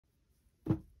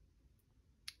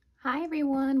Hi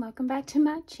everyone, welcome back to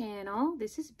my channel.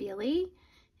 This is Billy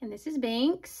and this is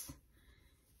Binks.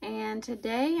 And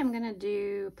today I'm gonna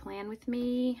do Plan With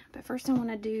Me, but first I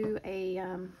wanna do a,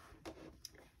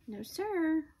 no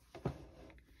sir.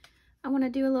 I wanna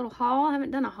do a little haul. I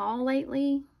haven't done a haul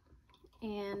lately.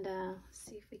 And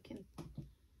see if we can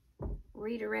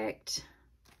redirect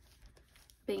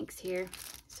Binks here.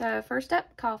 So first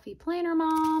up, Coffee Planner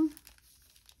Mom.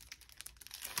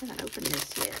 I haven't opened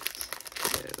this yet.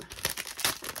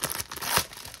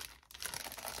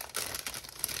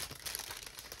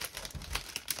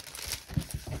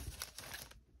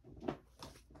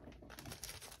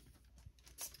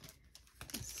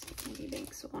 Maybe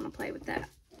Binks will want to play with that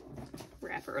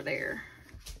wrapper there.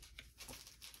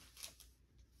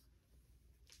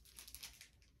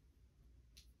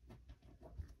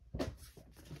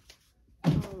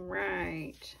 All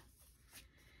right.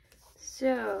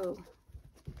 So,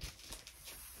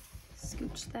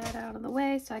 scooch that out of the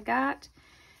way. So I got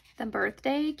the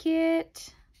birthday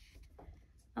kit.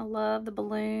 I love the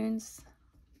balloons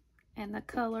and the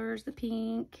colors, the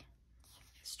pink,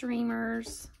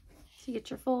 streamers. So you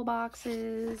get your full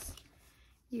boxes,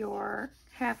 your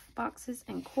half boxes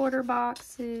and quarter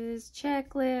boxes,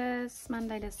 checklists,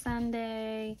 Monday to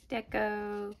Sunday,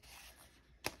 deco,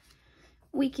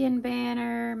 weekend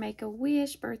banner, make a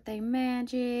wish, birthday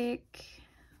magic.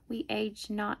 We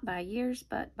age not by years,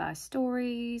 but by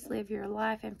stories. Live your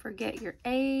life and forget your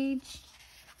age.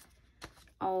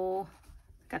 Oh,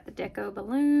 got the deco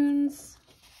balloons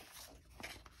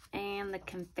and the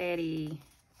confetti.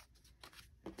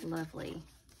 Lovely.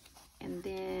 And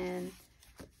then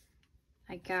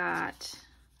I got,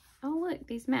 oh look,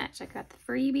 these match. I got the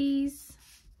freebies,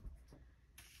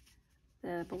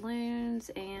 the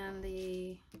balloons, and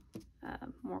the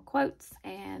more quotes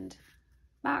and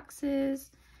boxes.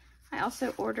 I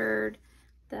also ordered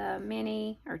the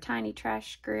mini or tiny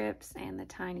trash scripts and the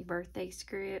tiny birthday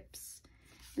scripts.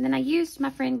 And then I used my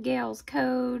friend Gail's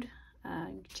code.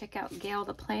 Check out Gail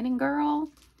the Planning Girl.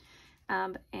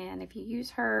 And if you use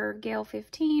her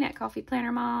Gail15 at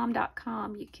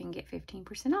coffeeplannermom.com, you can get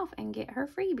 15% off and get her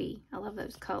freebie. I love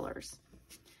those colors.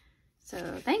 So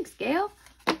thanks, Gail.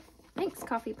 Thanks,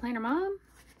 Coffee Planner Mom.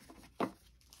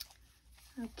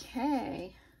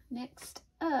 Okay, next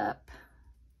up.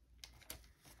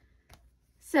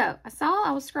 So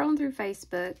I was scrolling through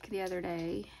Facebook the other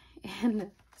day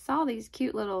and saw these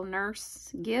cute little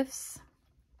nurse gifts.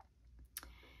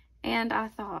 And I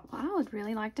thought, well, I would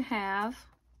really like to have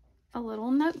a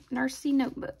little nursey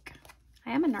notebook.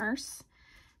 I am a nurse.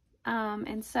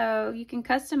 And so you can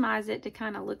customize it to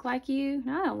kind of look like you.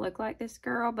 Now, I don't look like this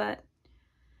girl, but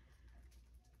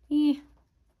yeah,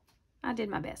 I did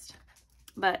my best.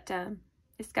 But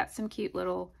it's got some cute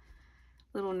little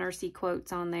nursey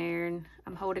quotes on there. And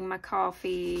I'm holding my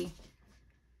coffee,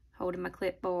 holding my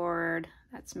clipboard.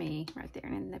 That's me right there.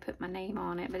 And they put my name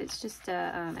on it, but it's just,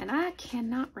 and I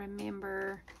cannot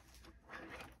remember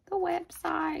the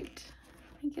website.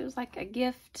 I think it was like a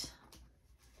gift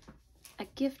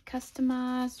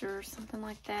customized or something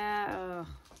like that. Oh,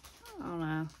 I don't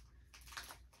know.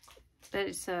 But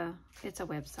it's a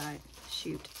website.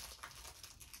 Shoot.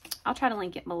 I'll try to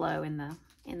link it below in the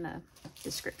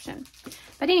description.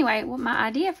 But anyway, well, my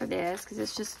idea for this, because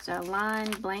it's just a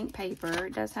lined blank paper,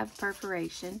 it does have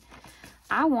perforation.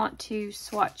 I want to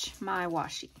swatch my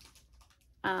washi.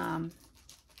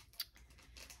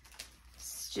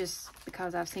 It's just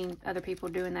because I've seen other people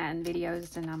doing that in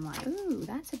videos, and I'm like, ooh,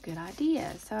 that's a good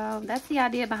idea. So that's the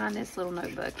idea behind this little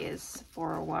notebook, is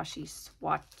for washi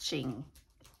swatching.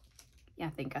 Yeah,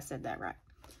 I think I said that right.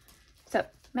 So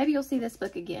maybe you'll see this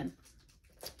book again.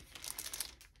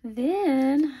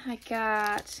 Then I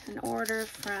got an order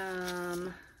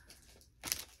from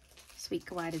Sweet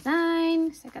Kawaii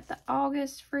Design. So I got the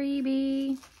August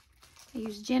freebie. I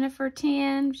used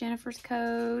Jennifer10, Jennifer's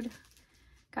code.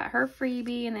 Got her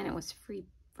freebie, and then it was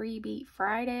freebie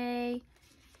Friday.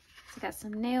 So I got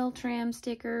some nail trim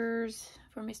stickers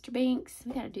for Mr. Binks.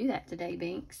 We gotta do that today,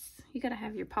 Binks. You gotta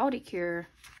have your pedicure.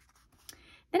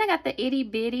 Then I got the itty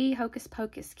bitty Hocus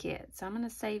Pocus kit. So I'm gonna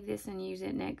save this and use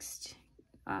it next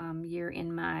year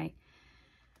in my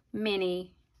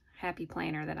mini happy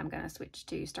planner that I'm going to switch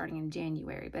to starting in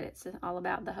January. But it's all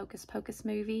about the Hocus Pocus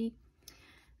movie.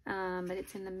 But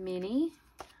it's in the mini.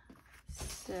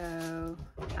 So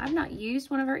I've not used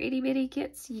one of our itty bitty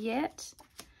kits yet.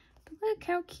 But look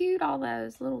how cute all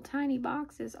those little tiny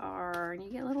boxes are. And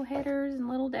you get little headers and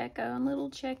little deco and little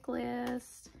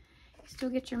checklists. You still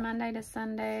get your Monday to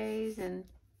Sundays and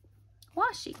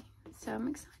washi. So I'm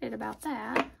excited about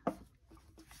that.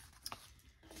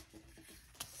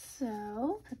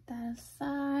 So put that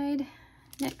aside.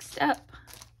 Next up,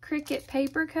 Cricut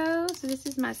Paper Co. So this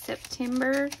is my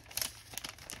September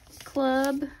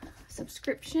club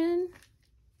subscription.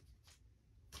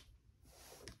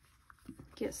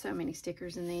 Get so many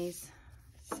stickers in these.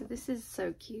 So this is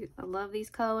so cute. I love these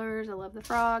colors. I love the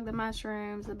frog, the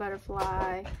mushrooms, the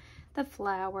butterfly, the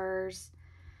flowers,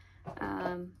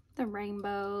 the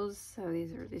rainbows. So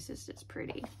this is just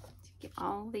pretty. You get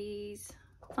all these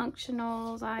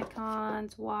functionals,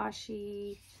 icons,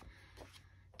 washi,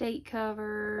 date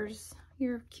covers,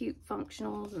 your cute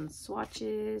functionals and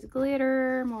swatches,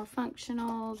 glitter, more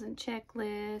functionals and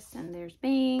checklists, and there's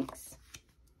banks.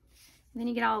 And then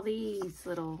you get all these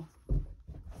little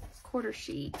quarter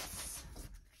sheets,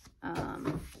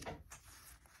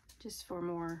 just for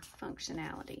more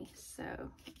functionality. So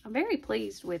I'm very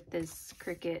pleased with this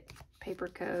Cricut Paper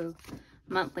Co.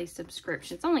 monthly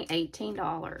subscription. It's only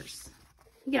 $18.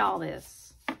 You get all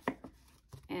this,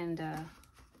 and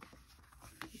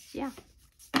yeah,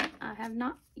 I have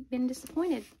not been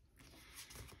disappointed.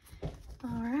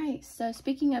 All right, so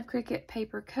speaking of Cricut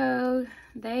Paper Co.,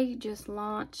 they just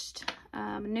launched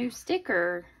new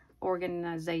sticker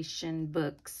organization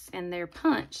books, and they're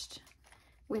punched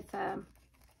with the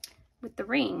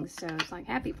rings, so it's like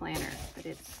Happy Planner, but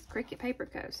it's Cricut Paper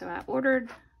Co. So I ordered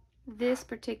this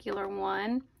particular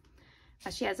one.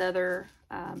 She has other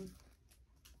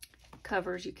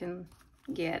covers you can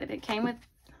get, and it came with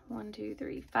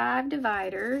 5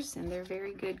 dividers, and they're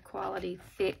very good quality,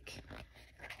 thick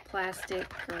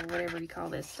plastic or whatever you call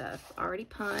this stuff, already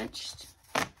punched.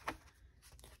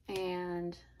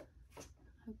 And I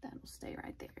hope that'll stay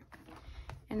right there.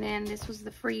 And then this was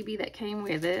the freebie that came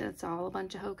with it. It's all a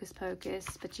bunch of hocus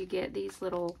pocus, but you get these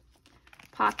little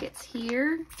pockets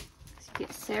here. So you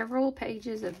get several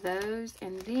pages of those,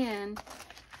 and then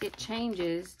it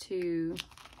changes to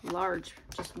large,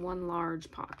 just one large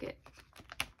pocket.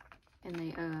 And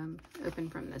they open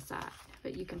from the side.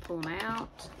 But you can pull them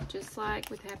out, just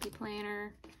like with Happy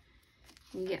Planner.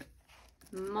 You get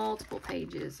multiple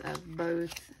pages of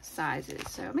both sizes.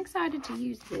 So I'm excited to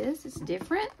use this. It's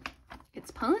different. It's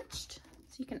punched,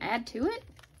 so you can add to it.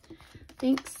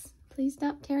 Thanks. Please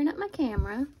stop tearing up my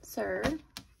camera, sir.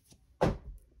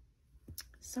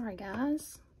 Sorry,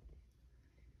 guys.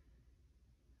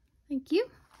 Thank you.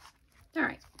 All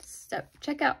right, so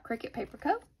check out Cricut Paper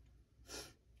Co.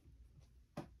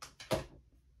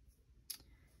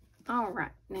 All right,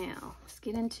 now let's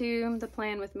get into the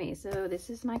plan with me. So this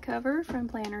is my cover from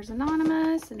Planners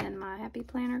Anonymous, and then my Happy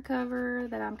Planner cover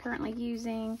that I'm currently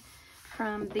using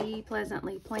from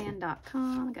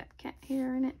thepleasantlyplan.com. I got cat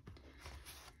hair in it.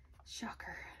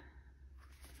 Shocker.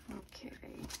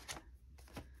 Okay.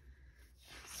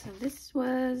 So this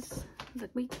was the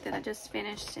week that I just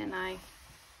finished, and I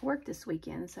worked this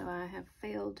weekend, so I have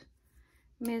failed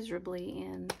miserably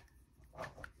in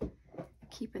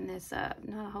keeping this up.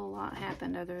 Not a whole lot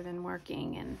happened other than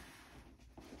working and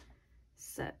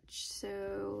such.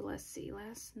 So let's see,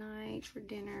 last night for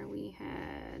dinner we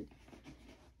had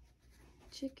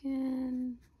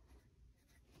chicken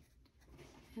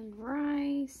and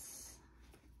rice.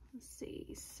 Let's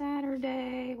see,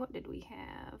 Saturday, what did we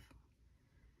have?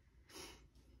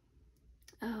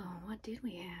 Oh, what did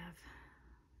we have?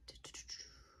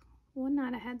 One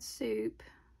night I had soup.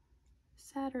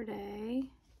 Saturday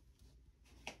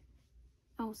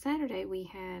we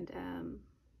had, I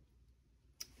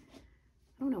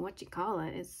don't know what you call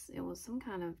it. It was some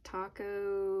kind of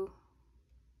taco.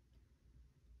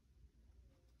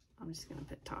 I'm just gonna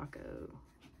put taco.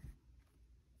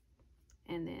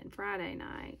 And then Friday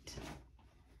night.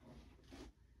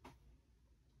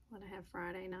 What I have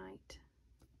Friday night?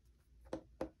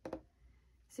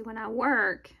 See, when I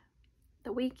work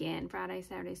the weekend, Friday,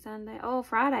 Saturday, Sunday. Oh,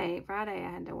 Friday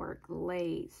I had to work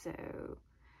late, so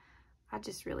I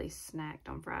just really snacked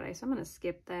on Friday. So I'm gonna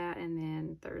skip that, and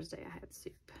then Thursday I had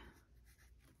soup.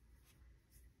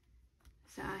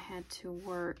 So I had to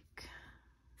work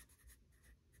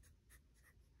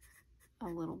a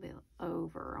little bit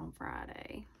over on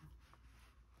Friday.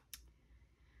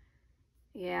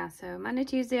 Yeah, so Monday,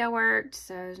 Tuesday I worked,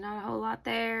 so there's not a whole lot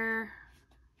there.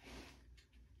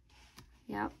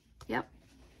 Yep.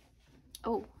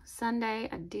 Oh, Sunday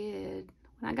I did,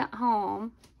 when I got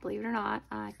home, believe it or not,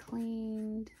 I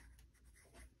cleaned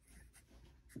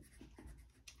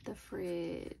the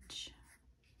fridge.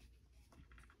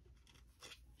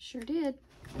 Sure did.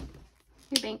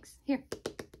 Here, Banks, here.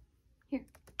 Go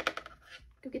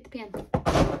get the pen.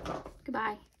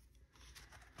 Goodbye.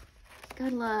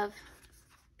 God love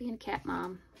being a cat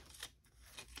mom.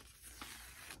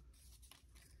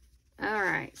 All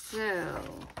right, so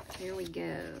here we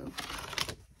go.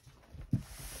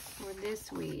 For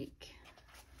this week,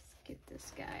 get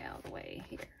this guy out of the way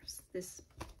here. This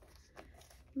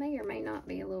may or may not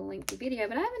be a little lengthy video,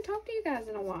 but I haven't talked to you guys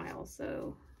in a while,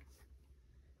 so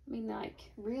I mean, like,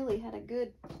 really had a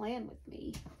good plan with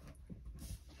me.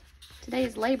 Today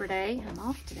is Labor Day. I'm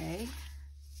off today.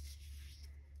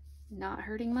 Not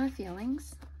hurting my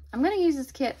feelings. I'm going to use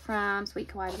this kit from Sweet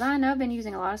Kawaii Design. I know I've been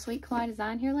using a lot of Sweet Kawaii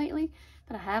Design here lately,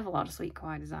 but I have a lot of Sweet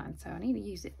Kawaii Design, so I need to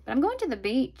use it. But I'm going to the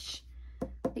beach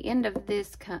the end of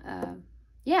this, the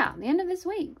end of this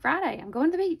week, Friday. I'm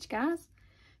going to the beach, guys.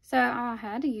 So I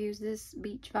had to use this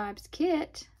Beach Vibes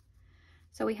kit.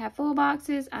 So we have full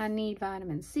boxes. I need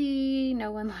vitamin C.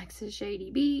 No one likes a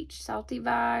shady beach. Salty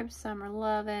vibes. Summer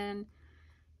loving.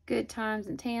 Good times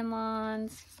and tan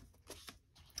lines.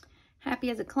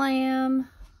 Happy as a clam.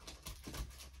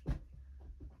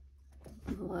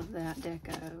 Love that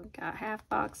deco. Got half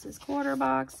boxes, quarter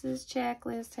boxes,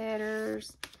 checklist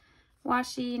headers,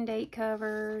 washi and date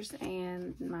covers,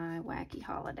 and my wacky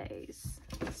holidays.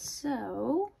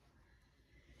 So,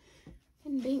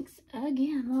 and Binks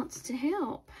again wants to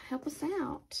help us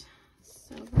out.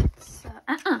 So let's,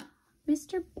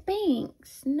 Mr.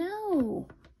 Binks, no.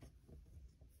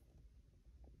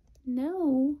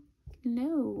 No,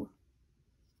 no,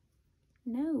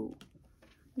 no,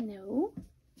 no.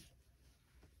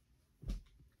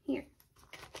 Here.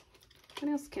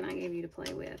 What else can I give you to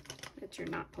play with that you're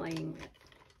not playing with?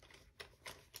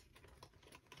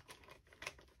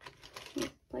 Here,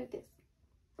 play with this.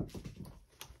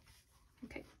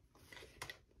 Okay.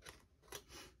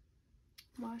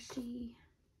 Washi.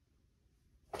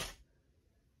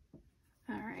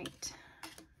 All right.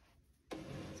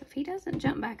 So if he doesn't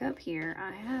jump back up here,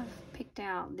 I have picked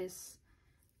out this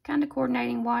kind of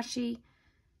coordinating washi.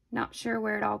 Not sure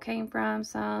where it all came from.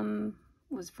 Some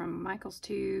was from Michael's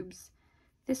Tubes.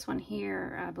 This one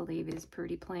here, I believe, is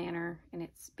Purdee Planner, and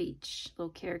it's beach,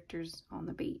 little characters on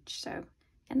the beach. So,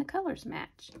 and the colors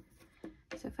match.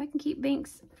 So if I can keep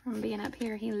Binks from being up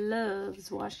here, he loves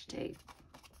washi tape.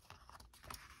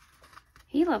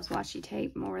 He loves washi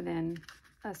tape more than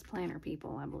us planner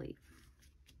people, I believe.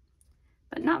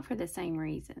 But not for the same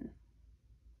reason.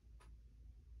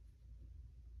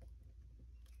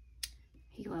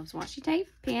 He loves washi tape,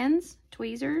 pins,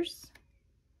 tweezers.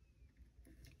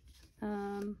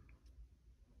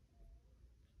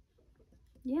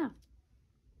 Yeah.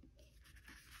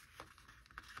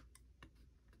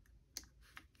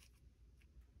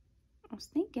 I was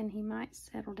thinking he might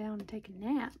settle down and take a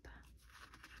nap,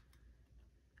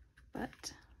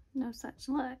 but no such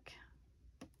luck.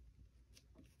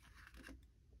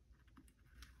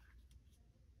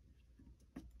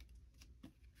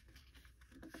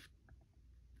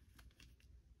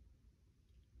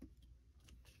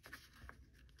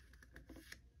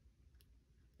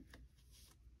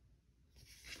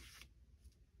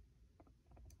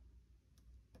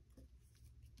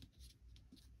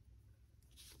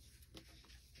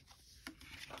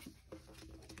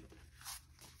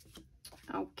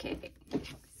 Okay,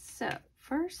 so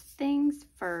first things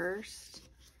first,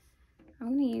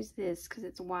 I'm going to use this because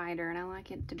it's wider and I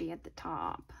like it to be at the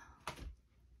top.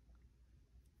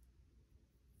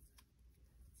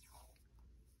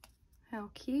 How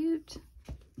cute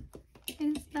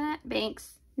is that?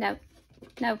 Binks, no,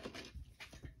 no.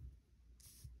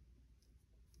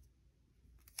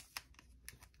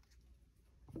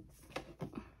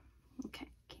 Okay,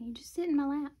 can you just sit in my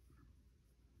lap?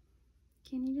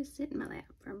 Can you just sit in my lap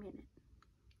for a minute?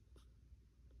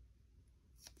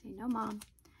 Say, no, Mom. I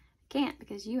can't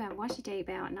because you have washi tape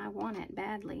out and I want it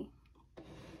badly.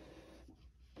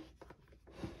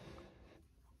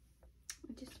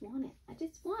 I just want it. I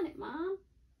just want it, Mom.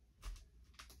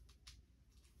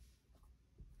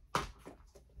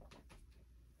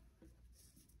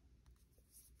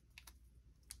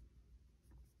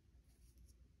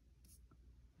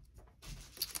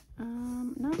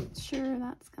 Not sure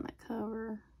that's gonna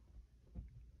cover.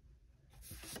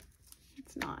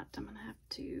 It's not. I'm gonna have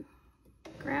to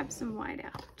grab some white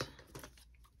out.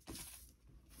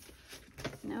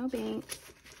 No Binks.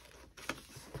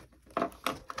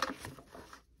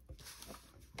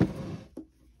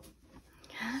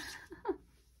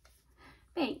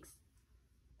 Binks.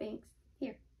 Binks.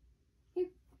 Here. Here.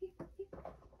 Here. Here.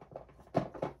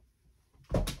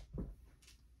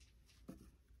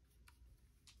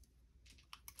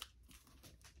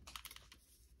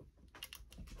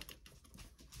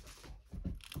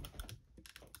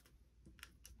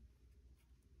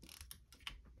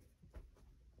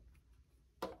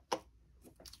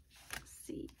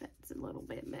 See if that's a little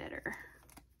bit better.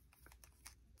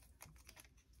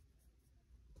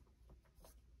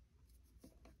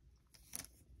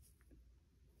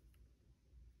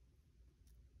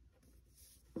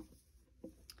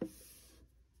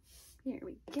 Here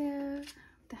we go.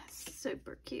 That's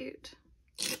super cute.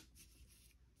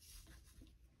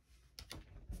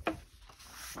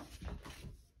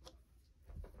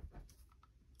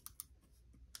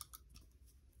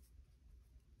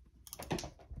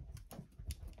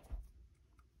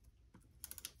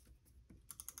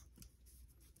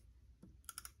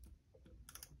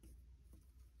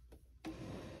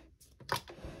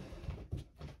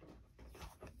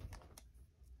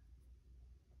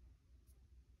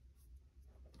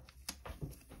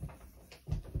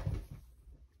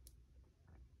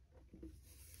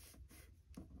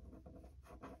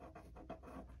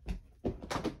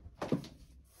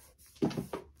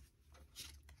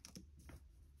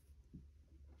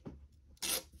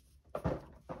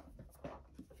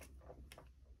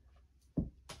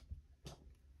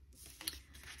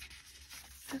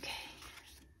 Okay,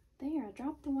 there, I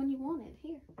dropped the one you wanted.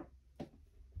 Here.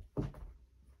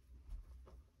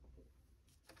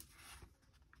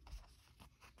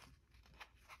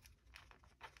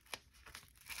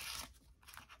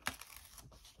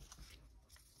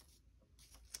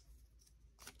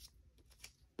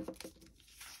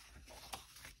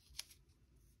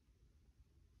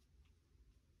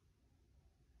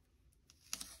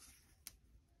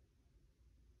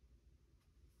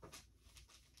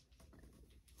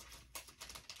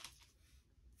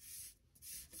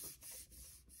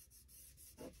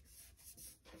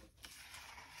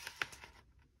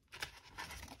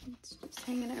 It's just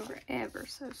hanging over ever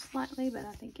so slightly, but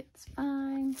I think it's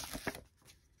fine.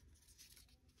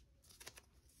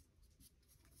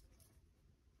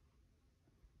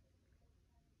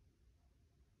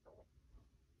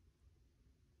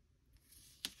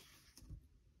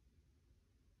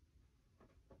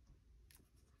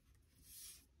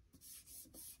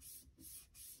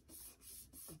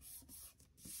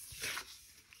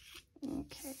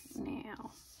 Okay,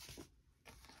 now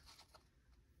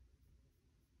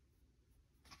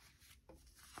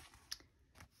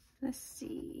let's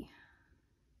see.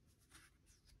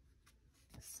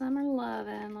 Summer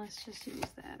Lovin', let's just use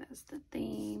that as the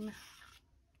theme.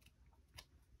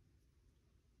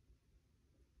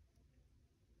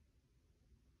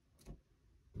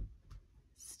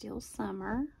 Still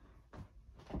summer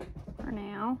for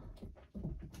now.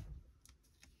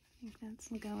 I think that's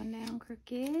going down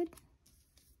crooked.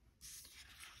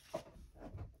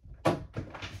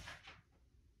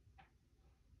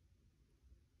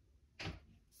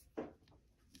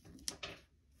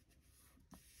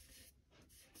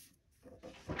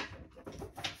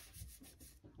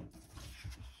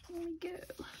 There we go.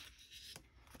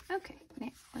 Okay, now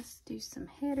let's do some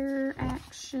header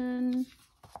action.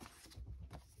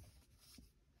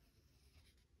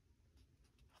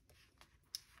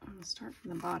 I'm gonna start from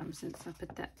the bottom since I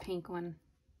put that pink one.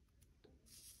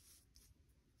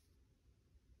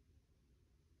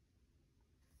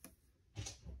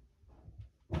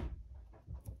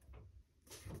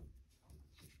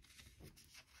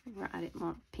 I didn't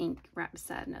want pink right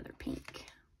beside another pink.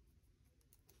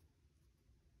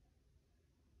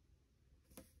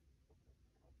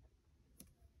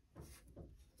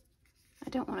 I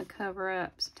don't want to cover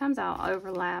up. Sometimes I'll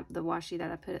overlap the washi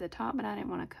that I put at the top, but I didn't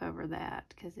want to cover that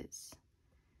because it's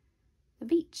the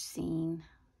beach scene.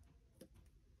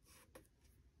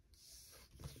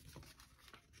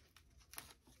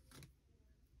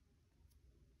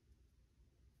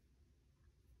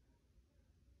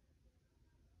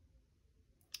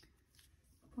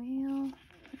 Well,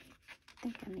 I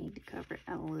think I need to cover it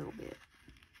a little bit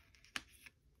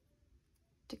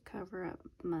to cover up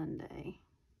Monday.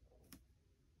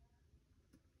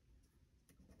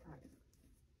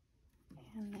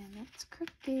 And then it's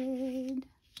crooked.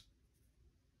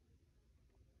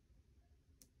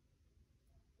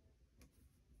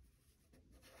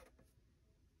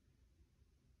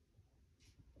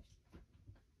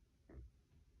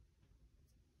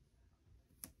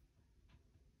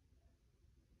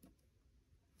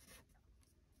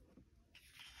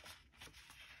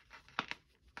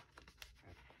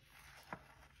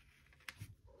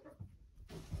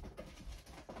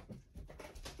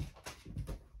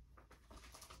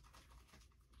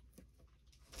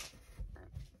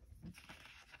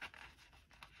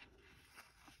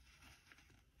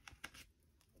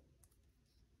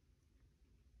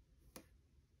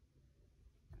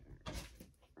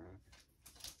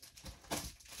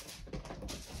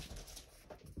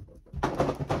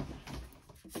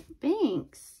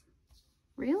 Binks,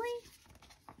 really?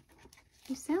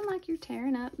 You sound like you're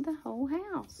tearing up the whole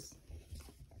house.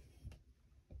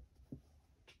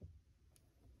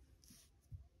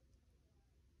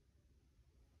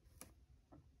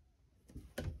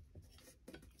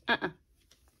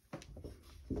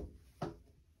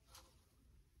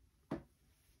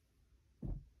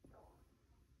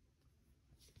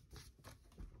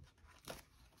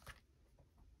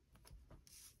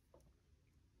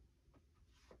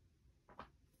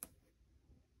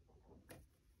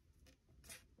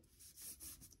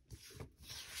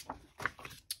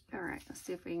 Let's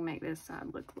see if we can make this side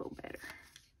look a little better.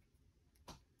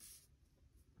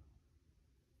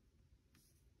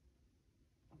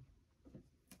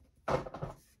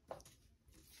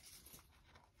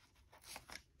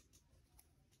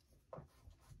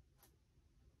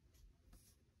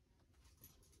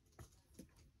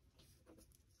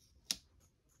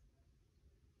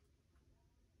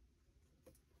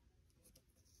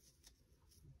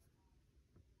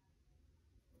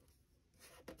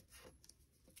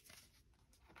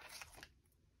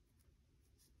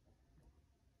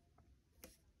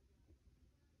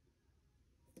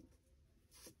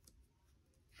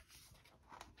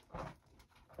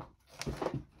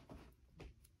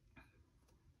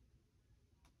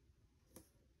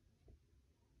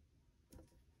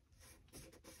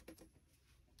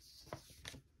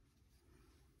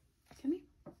 Come here.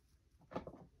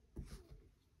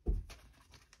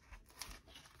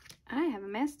 I have a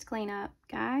mess to clean up,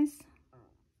 guys.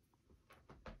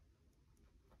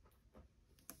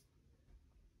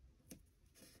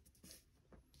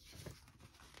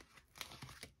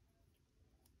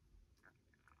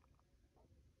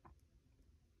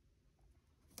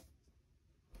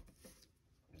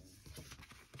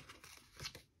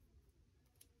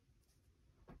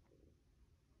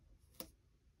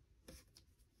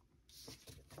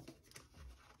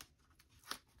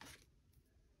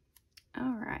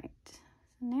 All right, so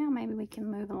now maybe we can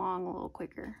move along a little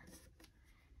quicker.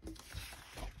 I'm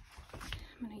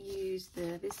going to use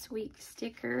the This Week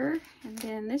sticker, and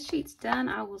then this sheet's done.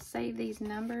 I will save these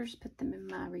numbers, put them in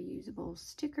my reusable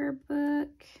sticker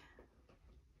book.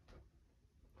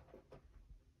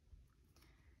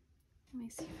 Let me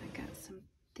see if I got some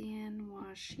thin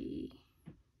washi.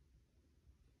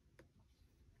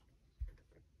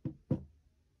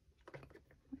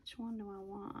 Which one do I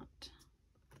want?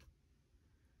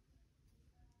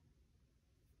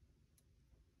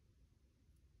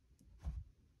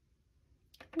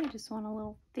 I just want a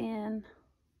little thin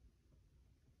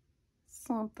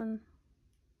something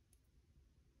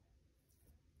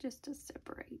just to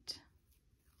separate.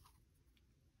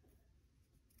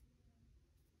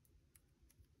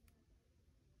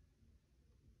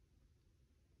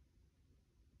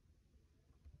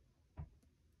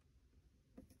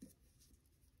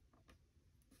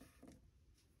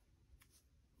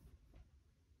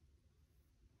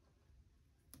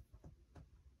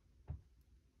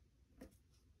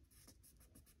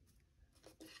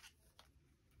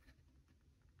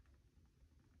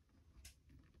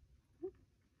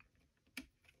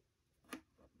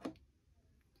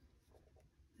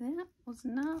 That was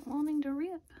not wanting to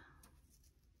rip.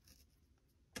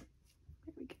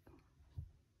 There we go.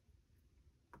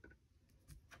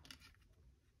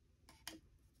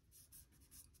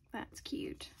 That's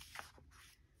cute.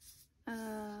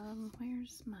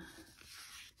 Where's my...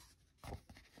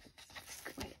 Let's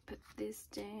go ahead and put this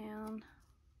down.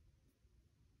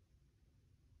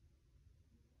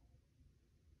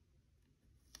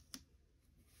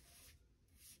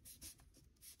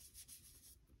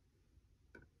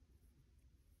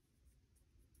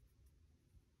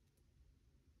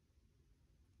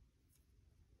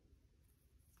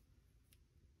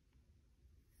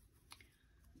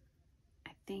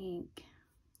 I think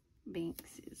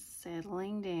Binks is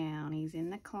settling down. He's in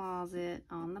the closet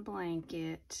on the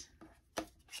blanket,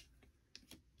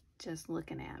 just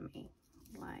looking at me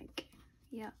like,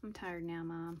 yeah, I'm tired now,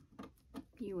 Mom.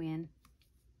 You win.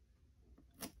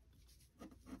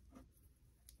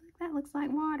 Look, that looks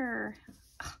like water.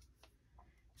 Ugh,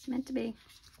 it's meant to be.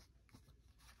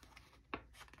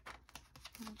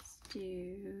 Let's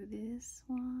do this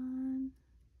one.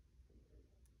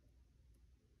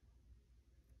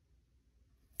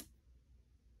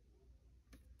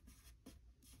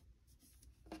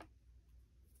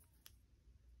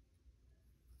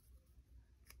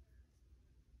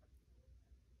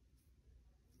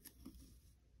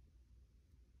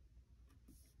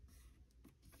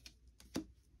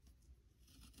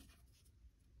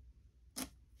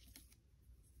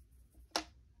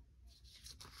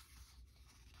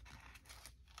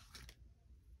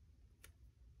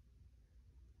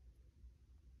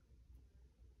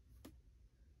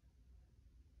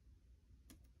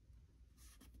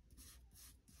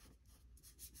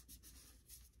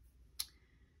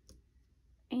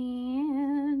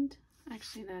 And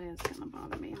actually that is gonna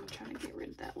bother me. I'm gonna try to get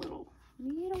rid of that little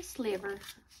sliver.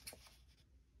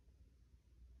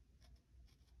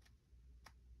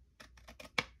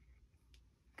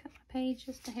 Cut my page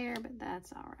just a hair, but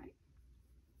that's all right.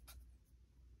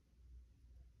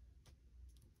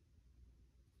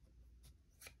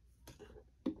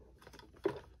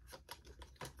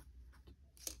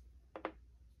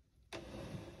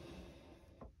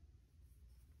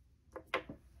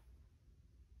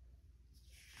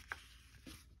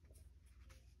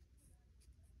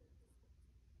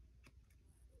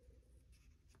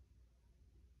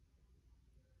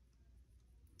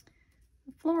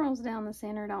 florals down the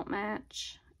center don't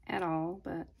match at all,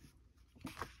 but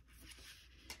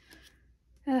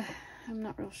I'm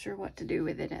not real sure what to do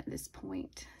with it at this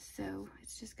point, so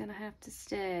it's just gonna have to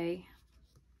stay.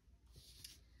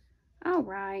 All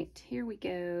right, here we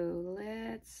go.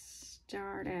 Let's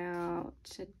start out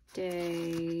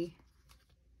today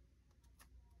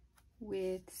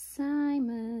with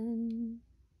Simon.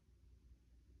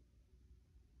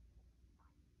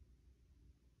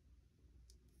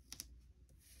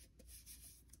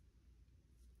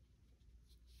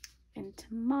 And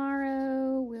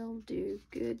tomorrow we'll do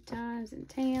good times and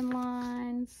tan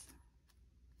lines.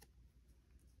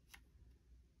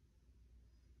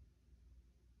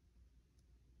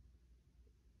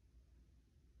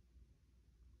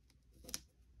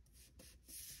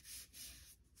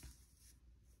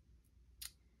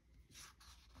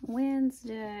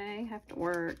 Wednesday, have to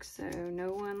work, so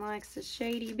no one likes a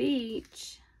shady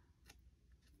beach.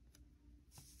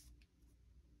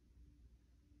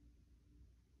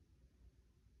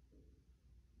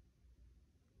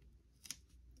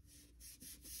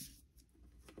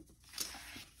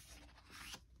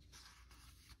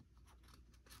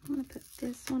 I'm gonna put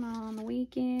this one on the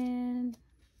weekend.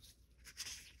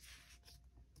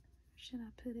 Where should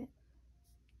I put it?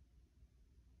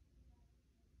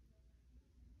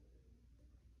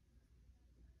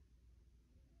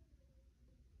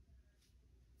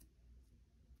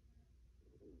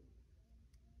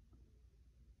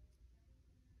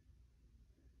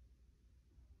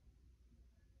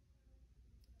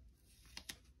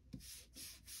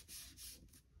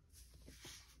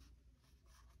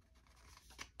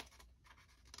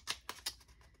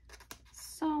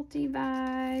 Salty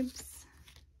vibes.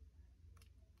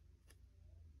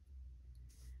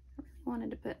 I really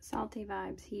wanted to put salty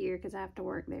vibes here because I have to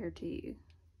work there too.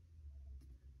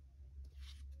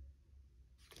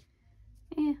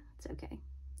 It's okay.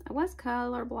 I was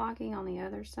color blocking on the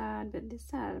other side, but this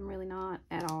side I'm really not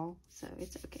at all, so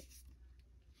it's okay.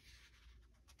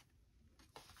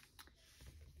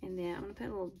 And then I'm gonna put a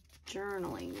little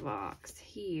journaling box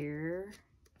here.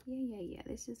 Yeah,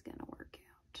 this is gonna work out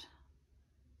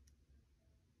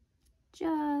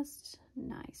just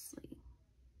nicely.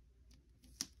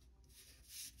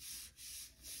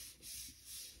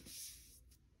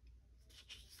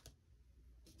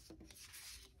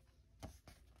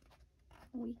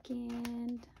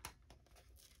 Weekend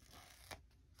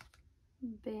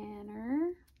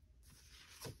banner.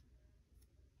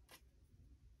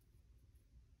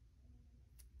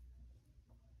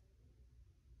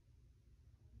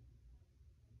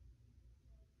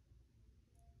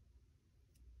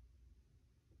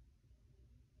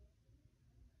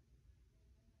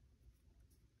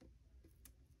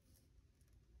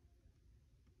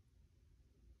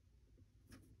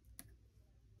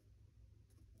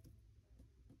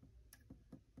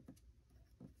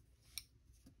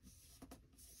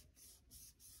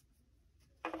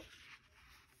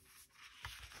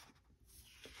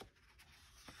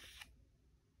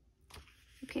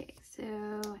 Okay, so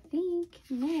I think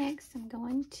next I'm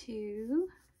going to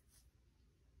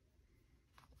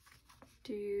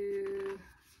do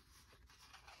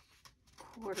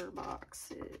quarter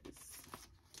boxes,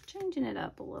 changing it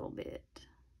up a little bit.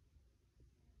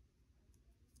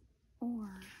 Or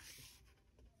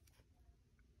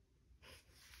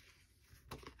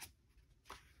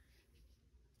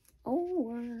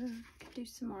do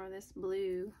some more of this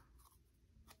blue.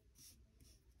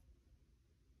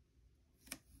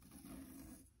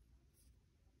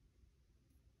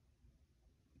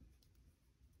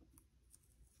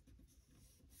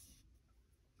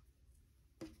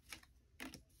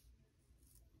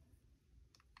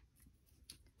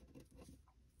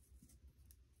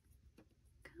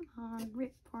 Come on,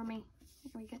 rip for me.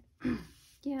 There we go.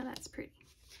 Yeah, that's pretty.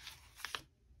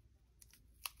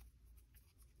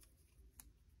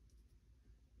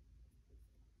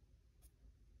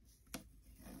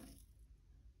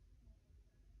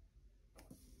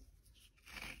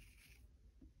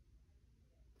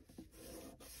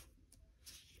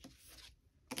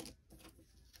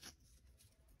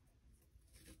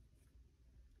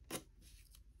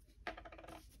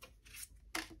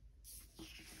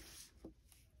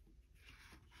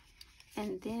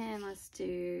 And then let's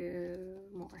do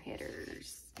more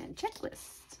headers and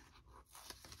checklists.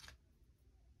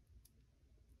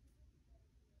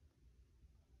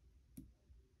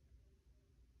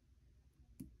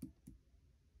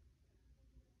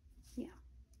 Yeah.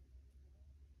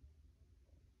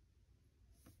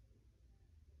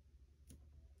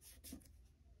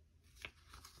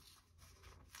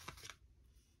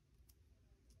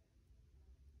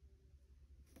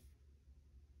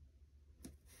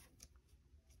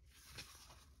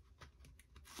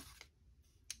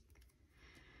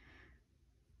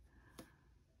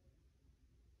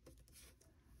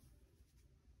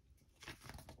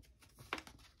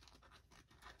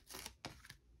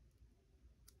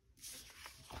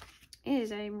 It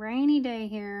is a rainy day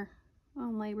here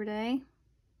on Labor Day.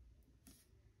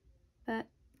 But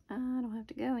I don't have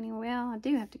to go anywhere. Well, I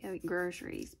do have to go get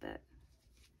groceries, but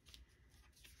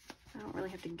I don't really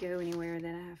have to go anywhere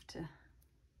that I have to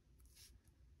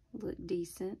look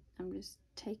decent. I'm just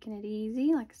taking it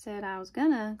easy. Like I said, I was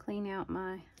gonna clean out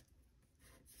my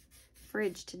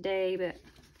fridge today, but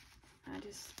I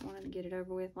just wanted to get it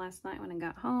over with last night when I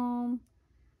got home.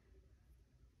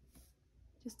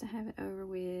 Just to have it over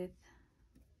with.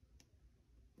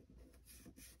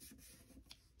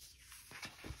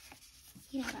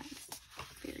 Yeah, that's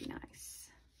very nice.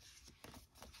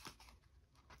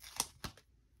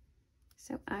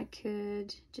 So I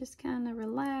could just kind of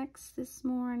relax this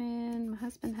morning. My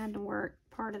husband had to work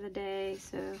part of the day,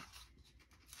 so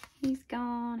he's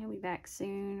gone. He'll be back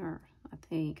soon, or I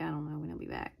don't know when he'll be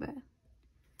back, but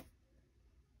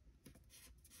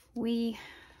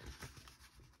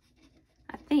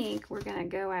I think we're gonna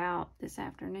go out this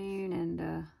afternoon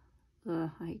and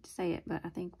I hate to say it, but I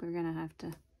think we're gonna have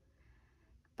to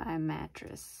buy a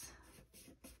mattress.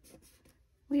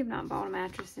 We have not bought a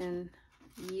mattress in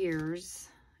years,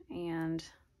 and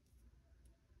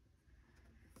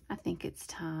I think it's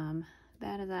time.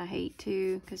 Bad as I hate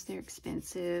to, because they're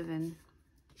expensive, and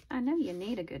I know you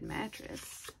need a good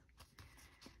mattress.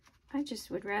 I just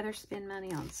would rather spend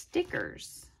money on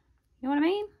stickers. You know what I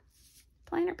mean?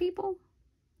 Planner people.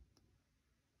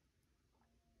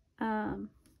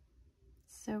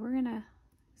 So we're gonna,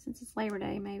 since it's Labor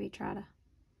Day, maybe try to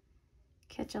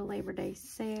catch a Labor Day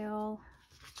sale.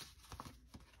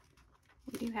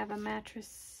 We do have a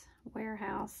mattress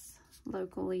warehouse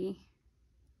locally.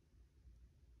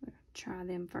 We'll try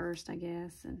them first, I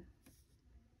guess, and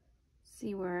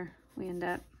see where we end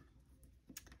up.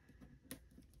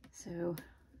 So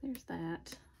there's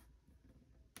that.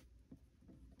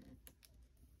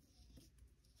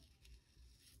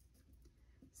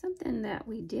 Something that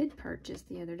we did purchase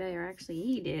the other day, or actually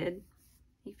he did.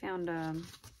 He found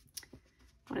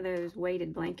one of those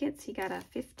weighted blankets. He got a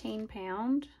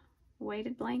 15-pound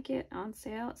weighted blanket on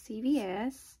sale at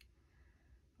CVS.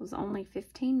 It was only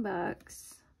 15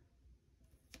 bucks.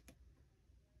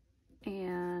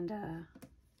 And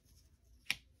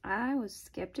I was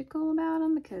skeptical about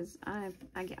them because I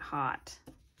get hot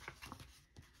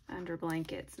under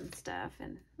blankets and stuff,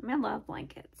 and I mean, I love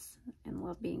blankets and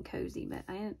love being cozy, but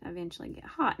I eventually get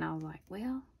hot, and I was like,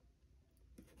 well,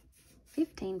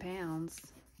 15 pounds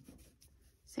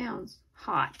sounds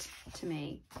hot to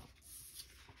me.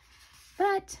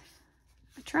 But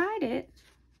I tried it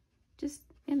just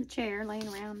in the chair, laying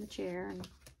around in the chair, and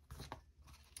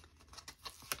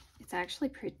it's actually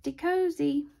pretty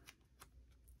cozy.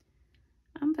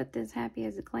 I'm gonna put this happy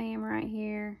as a clam right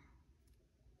here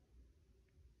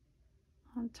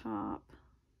on top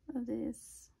of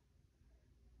this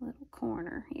little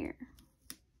corner here,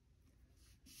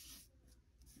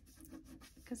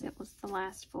 because it was the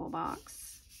last full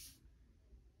box.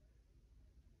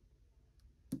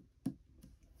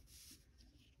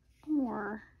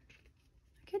 Or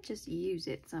I could just use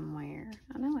it somewhere.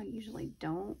 I know I usually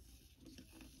don't,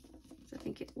 because I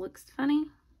think it looks funny,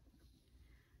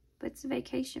 but it's a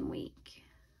vacation week.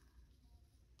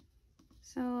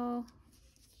 So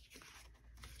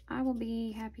I will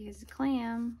be happy as a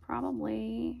clam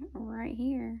probably right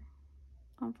here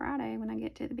on Friday when I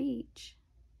get to the beach.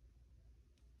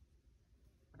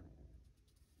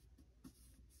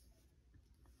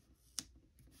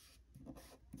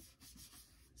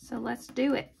 So let's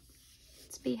do it.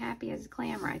 Let's be happy as a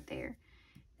clam right there.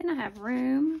 Then I have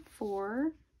room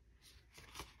for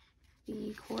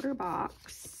the quarter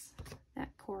box that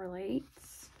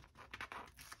correlates.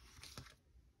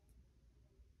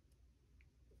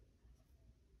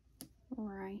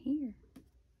 Right here.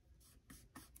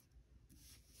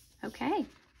 Okay.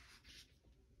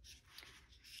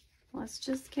 Let's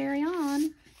just carry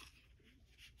on.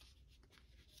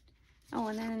 Oh,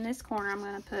 and then in this corner, I'm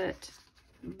going to put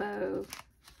bow.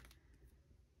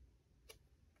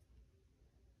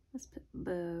 Let's put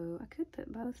bow. I could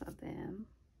put both of them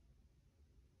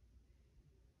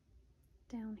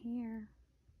down here.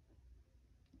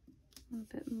 I'm going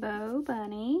to put bow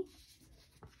bunny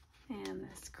and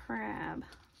this crab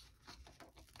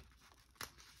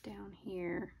down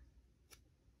here.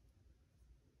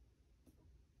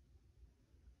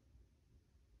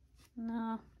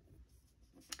 No,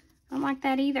 I don't like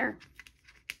that either.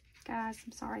 Guys,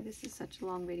 I'm sorry this is such a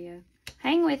long video.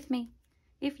 Hang with me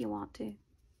if you want to.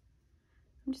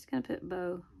 I'm just going to put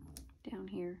bow down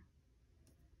here.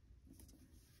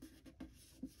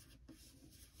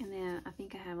 And then I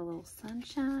think I have a little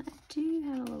sunshine. I do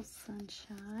have a little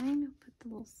sunshine. I'll put the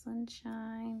little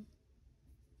sunshine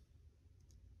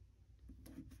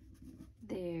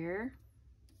there.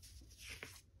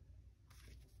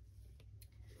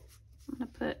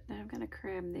 I've got a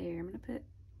crab there. I'm gonna put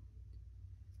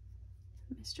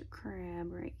Mr.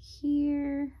 Crab right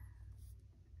here.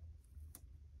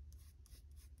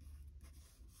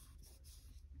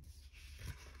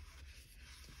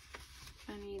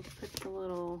 I need to put the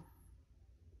little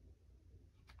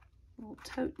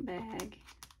tote bag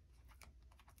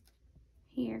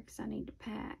here because I need to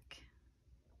pack.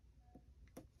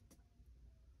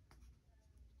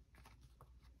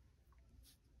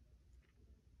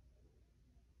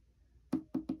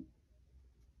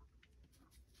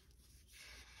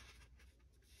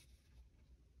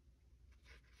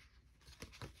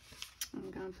 I'm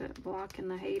going to put Blocking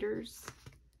the Haters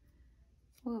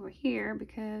over here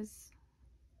because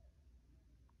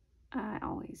I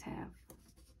always have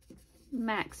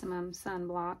maximum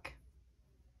sunblock.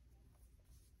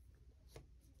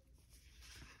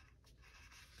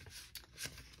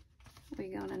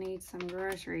 We're gonna need some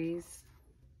groceries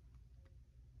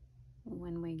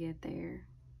when we get there.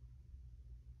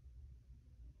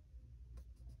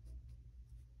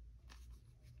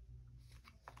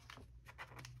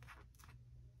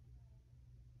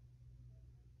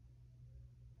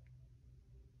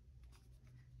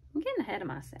 I'm getting ahead of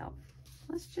myself.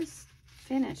 Let's just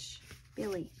finish.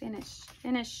 Billy, finish,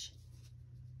 finish.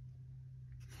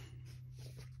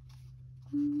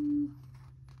 I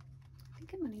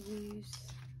think I'm going to use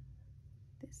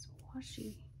this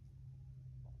washi.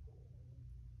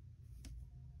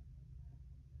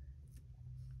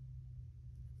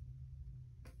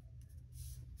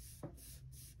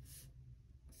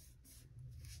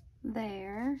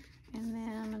 There, and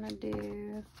then I'm going to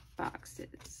do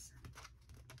boxes.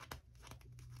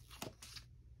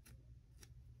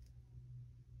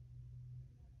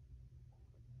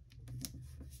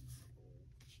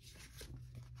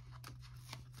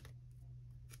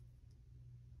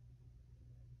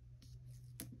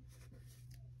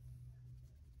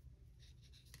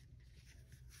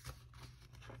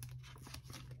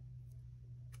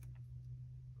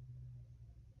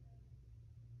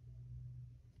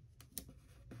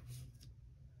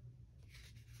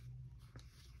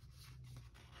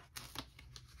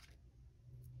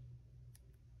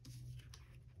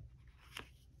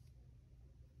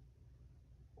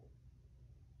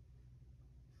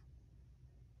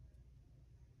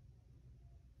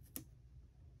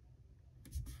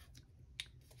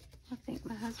 I think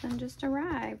my husband just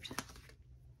arrived.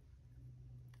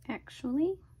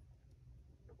 Actually,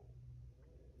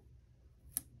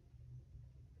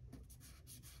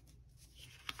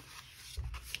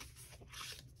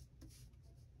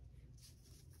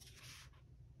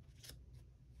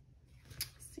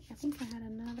 see, I think I had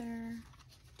another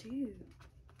do.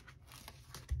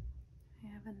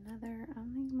 I have another, I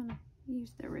think I'm gonna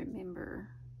use the Remember.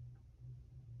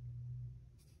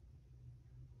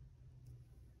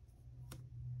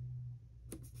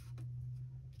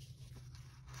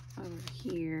 Over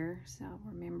here, so I'll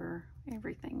remember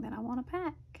everything that I want to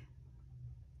pack.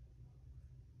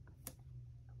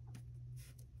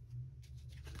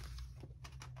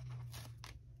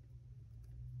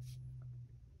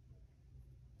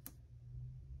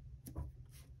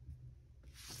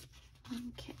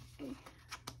 Okay.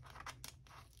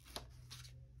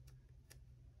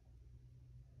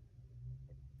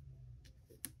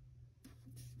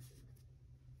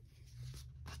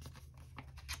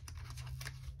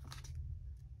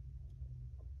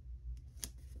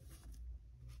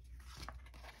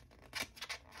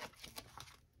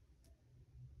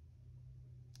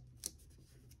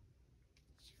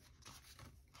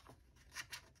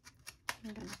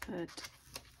 I'm going to put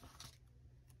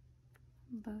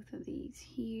both of these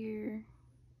here.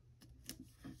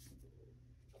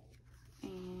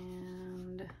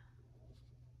 And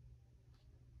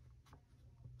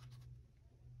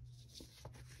it's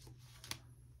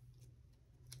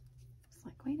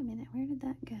like, wait a minute, where did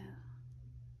that go?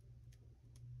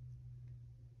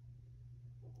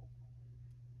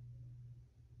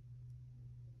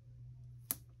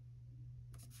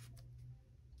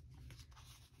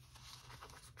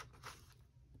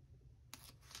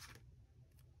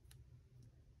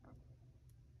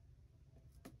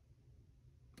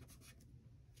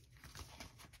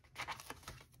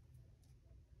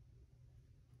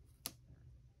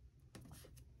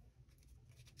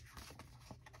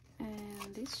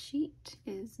 And this sheet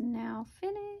is now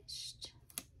finished.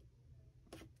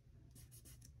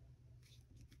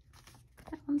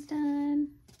 That one's done.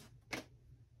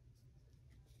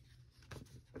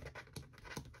 Put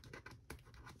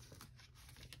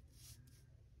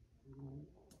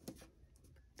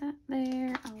that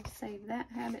there. I'll save that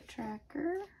habit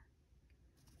tracker.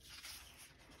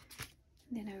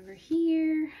 over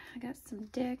here, I got some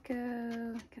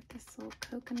deco. I got this little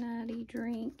coconutty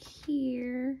drink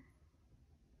here.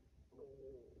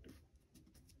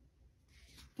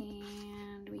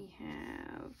 And we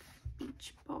have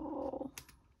beach ball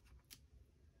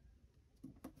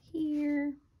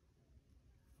here.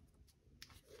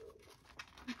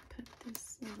 Put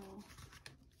this little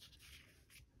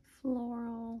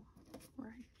floral right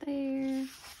there.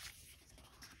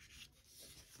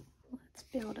 Let's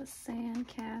build a sand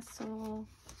castle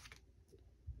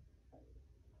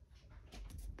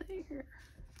there.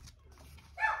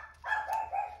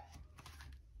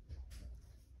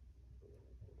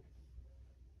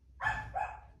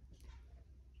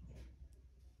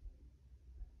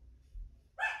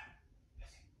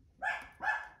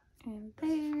 And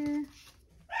there.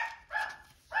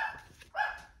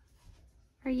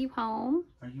 Are you home?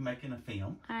 Are you making a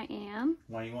film? I am.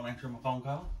 Why you want to answer my phone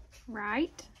call?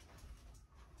 Right.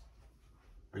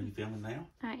 Are you filming now?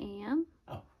 I am.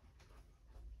 Oh.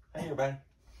 Hey, everybody.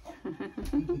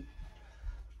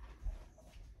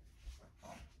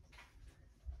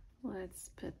 Let's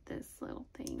put this little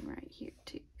thing right here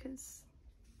too, because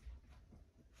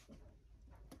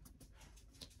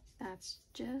that's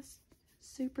just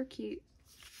super cute.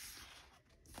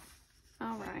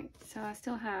 All right, so I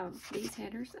still have these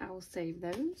headers. I will save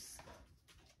those.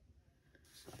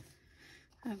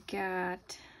 I've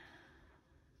got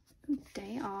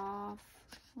day off.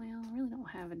 Well, I really don't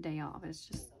have a day off. It's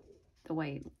just the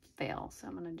way it fell. So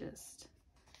I'm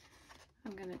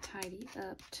gonna tidy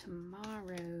up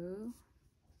tomorrow.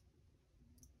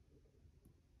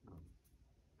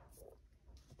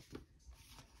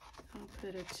 I'll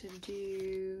put a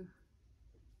to-do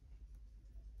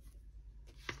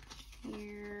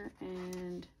here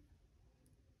and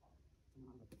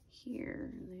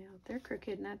here. Yeah, they're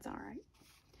crooked and that's all right.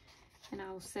 And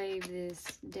I'll save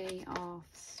this day off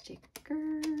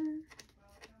sticker.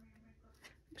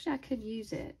 Actually, I could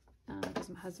use it because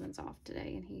my husband's off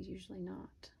today and he's usually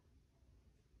not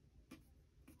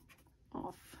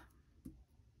off.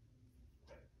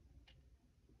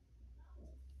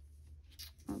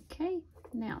 Okay,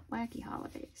 now wacky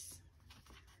holidays.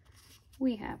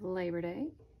 We have Labor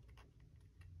Day.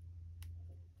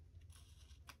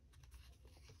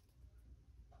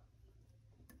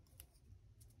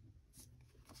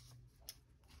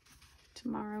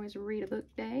 Tomorrow is Read a Book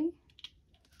Day.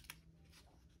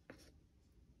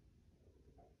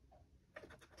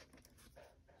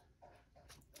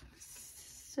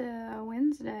 So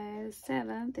Wednesday, the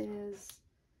 7th, is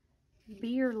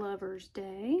Beer Lovers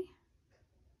Day.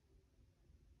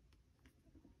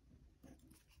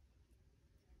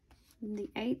 And the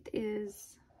 8th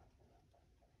is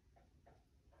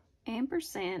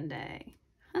Ampersand Day.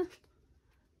 Huh.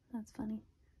 That's funny.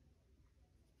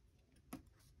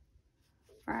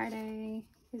 Friday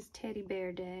is Teddy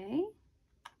Bear Day.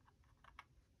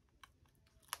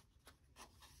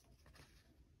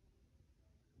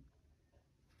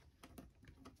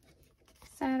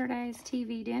 Saturday is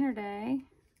TV Dinner Day.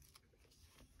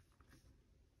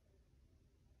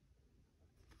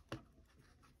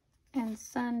 And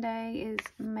Sunday is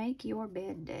Make Your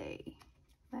Bed Day.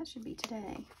 That should be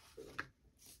today.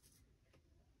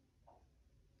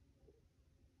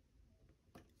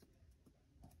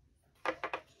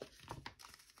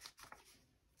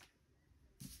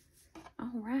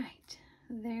 All right,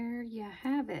 there you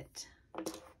have it.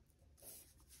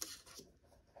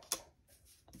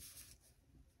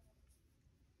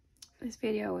 This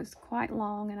video was quite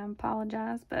long and I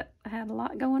apologize, but I had a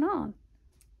lot going on.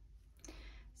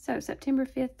 So September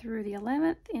 5th through the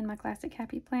 11th in my Classic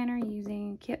Happy Planner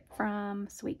using kit from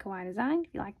Sweet Kawaii Design.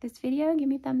 If you like this video, give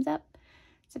me a thumbs up.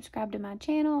 Subscribe to my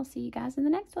channel. I'll see you guys in the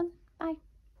next one. Bye.